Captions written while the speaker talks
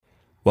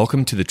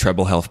Welcome to the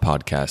Treble Health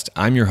Podcast.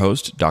 I'm your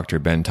host, Dr.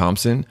 Ben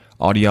Thompson,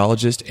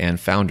 audiologist and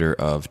founder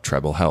of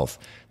Treble Health.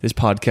 This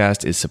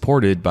podcast is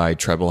supported by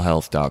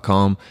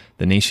TrebleHealth.com,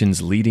 the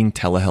nation's leading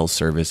telehealth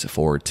service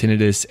for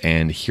tinnitus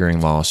and hearing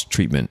loss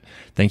treatment.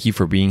 Thank you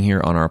for being here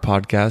on our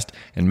podcast,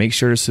 and make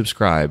sure to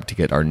subscribe to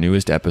get our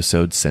newest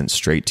episodes sent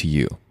straight to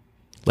you.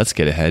 Let's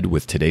get ahead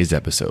with today's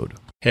episode.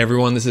 Hey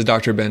everyone, this is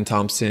Dr. Ben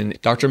Thompson.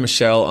 Dr.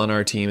 Michelle on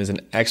our team is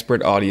an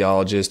expert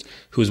audiologist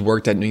who's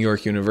worked at New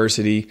York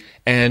University,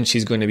 and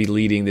she's going to be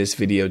leading this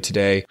video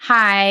today.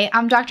 Hi,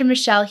 I'm Dr.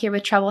 Michelle here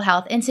with Treble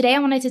Health, and today I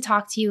wanted to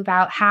talk to you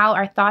about how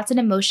our thoughts and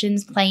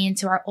emotions play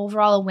into our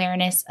overall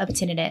awareness of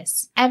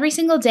tinnitus. Every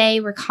single day,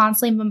 we're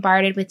constantly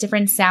bombarded with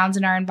different sounds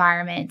in our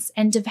environments,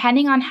 and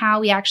depending on how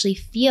we actually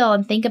feel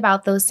and think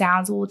about those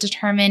sounds will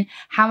determine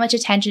how much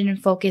attention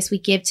and focus we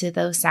give to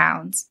those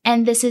sounds.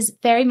 And this is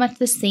very much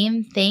the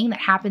same thing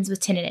that happens with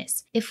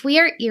tinnitus. If we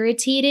are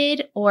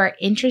irritated or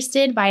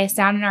interested by a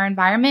sound in our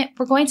environment,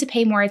 we're going to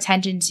pay more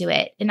attention to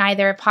it in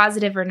either a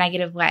positive or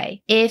negative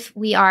way. If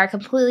we are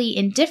completely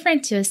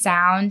indifferent to a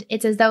sound,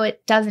 it's as though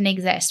it doesn't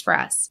exist for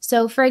us.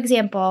 So for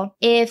example,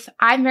 if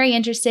I'm very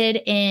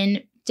interested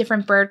in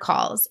different bird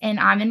calls and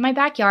I'm in my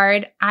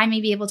backyard, I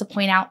may be able to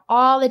point out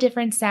all the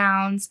different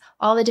sounds,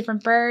 all the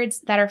different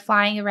birds that are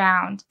flying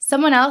around.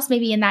 Someone else may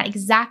be in that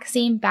exact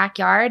same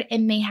backyard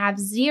and may have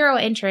zero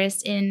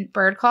interest in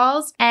bird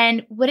calls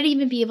and wouldn't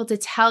even be able to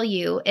tell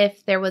you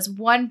if there was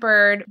one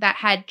bird that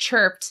had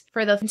chirped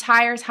for the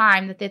entire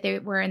time that they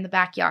were in the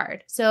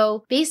backyard.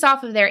 So based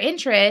off of their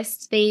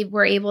interest, they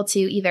were able to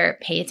either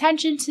pay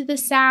attention to the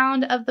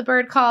sound of the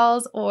bird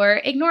calls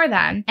or ignore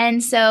them.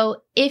 And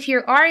so if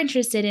you are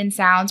interested in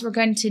sounds, we're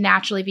going to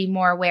naturally be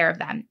more aware of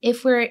them.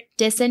 If we're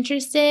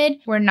disinterested,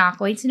 we're not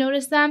going to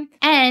notice them.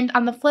 And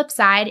on the flip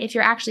side, if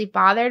you're actually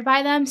bothered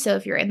by them, so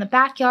if you're in the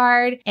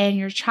backyard and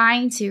you're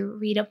trying to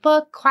read a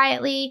book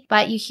quietly,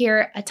 but you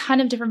hear a ton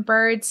of different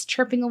birds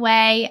chirping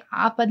away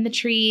up in the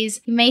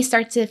trees, you may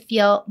start to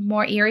feel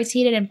more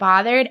irritated and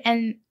bothered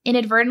and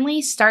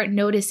inadvertently start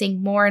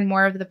noticing more and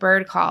more of the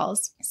bird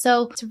calls.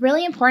 So it's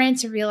really important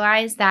to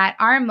realize that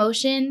our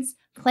emotions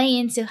play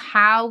into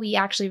how we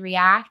actually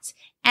react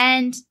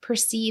and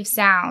perceive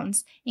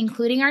sounds,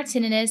 including our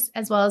tinnitus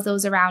as well as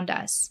those around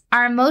us.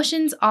 Our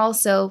emotions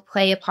also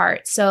play a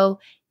part. So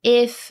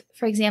if,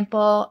 for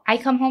example, I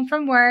come home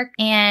from work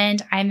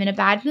and I'm in a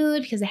bad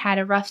mood because I had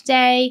a rough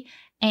day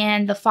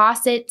and the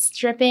faucet's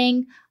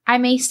dripping, I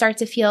may start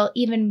to feel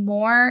even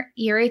more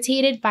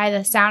irritated by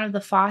the sound of the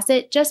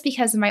faucet just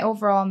because of my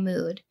overall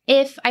mood.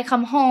 If I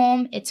come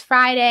home, it's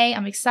Friday,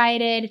 I'm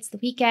excited, it's the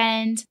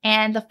weekend,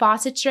 and the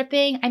faucet's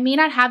dripping, I may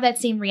not have that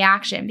same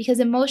reaction because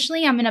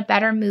emotionally I'm in a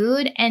better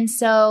mood. And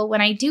so when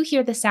I do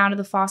hear the sound of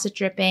the faucet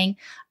dripping,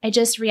 I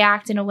just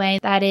react in a way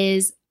that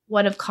is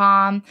one of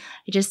calm.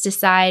 I just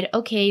decide,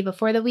 okay,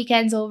 before the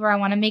weekend's over, I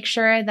want to make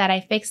sure that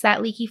I fix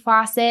that leaky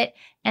faucet,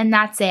 and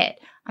that's it.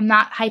 I'm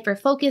not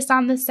hyper-focused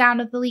on the sound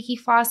of the leaky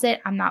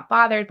faucet. I'm not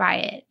bothered by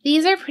it.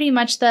 These are pretty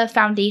much the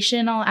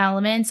foundational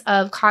elements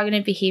of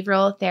cognitive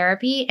behavioral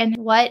therapy and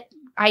what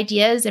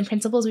ideas and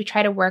principles we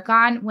try to work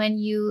on when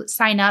you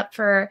sign up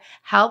for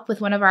help with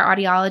one of our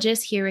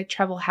audiologists here at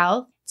Treble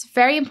Health. It's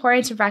very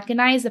important to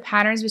recognize the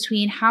patterns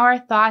between how our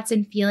thoughts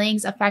and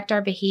feelings affect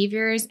our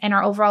behaviors and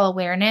our overall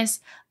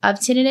awareness of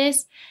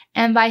tinnitus.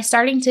 And by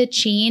starting to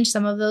change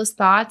some of those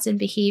thoughts and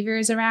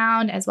behaviors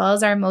around, as well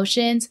as our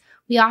emotions,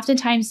 we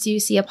oftentimes do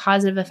see a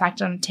positive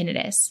effect on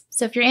tinnitus.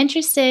 So if you're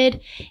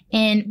interested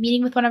in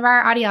meeting with one of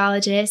our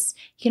audiologists,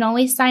 you can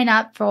always sign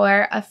up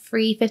for a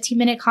free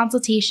 15-minute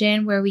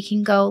consultation where we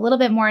can go a little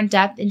bit more in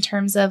depth in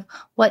terms of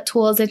what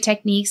tools and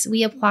techniques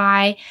we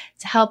apply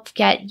to help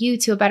get you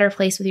to a better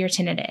place with your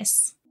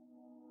tinnitus.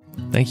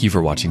 Thank you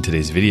for watching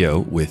today's video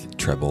with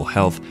Treble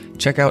Health.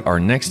 Check out our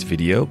next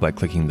video by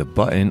clicking the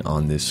button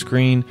on this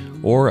screen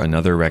or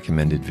another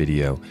recommended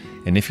video.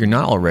 And if you're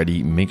not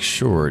already, make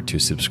sure to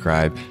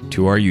subscribe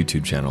to our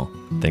YouTube channel.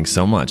 Thanks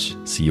so much.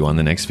 See you on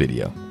the next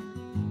video.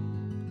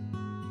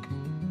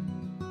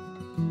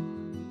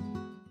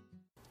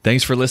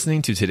 Thanks for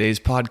listening to today's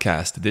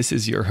podcast. This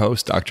is your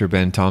host, Dr.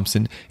 Ben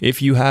Thompson. If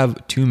you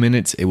have 2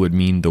 minutes, it would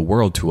mean the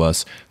world to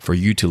us for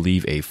you to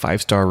leave a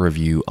 5-star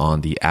review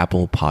on the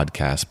Apple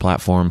Podcast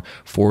platform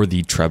for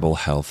the Treble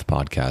Health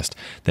Podcast.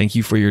 Thank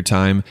you for your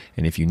time.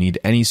 And if you need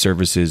any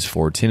services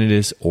for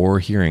tinnitus or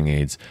hearing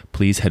aids,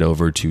 please head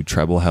over to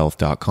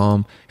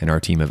TrebleHealth.com and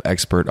our team of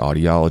expert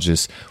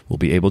audiologists will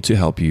be able to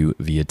help you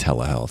via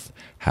telehealth.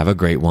 Have a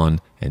great one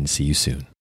and see you soon.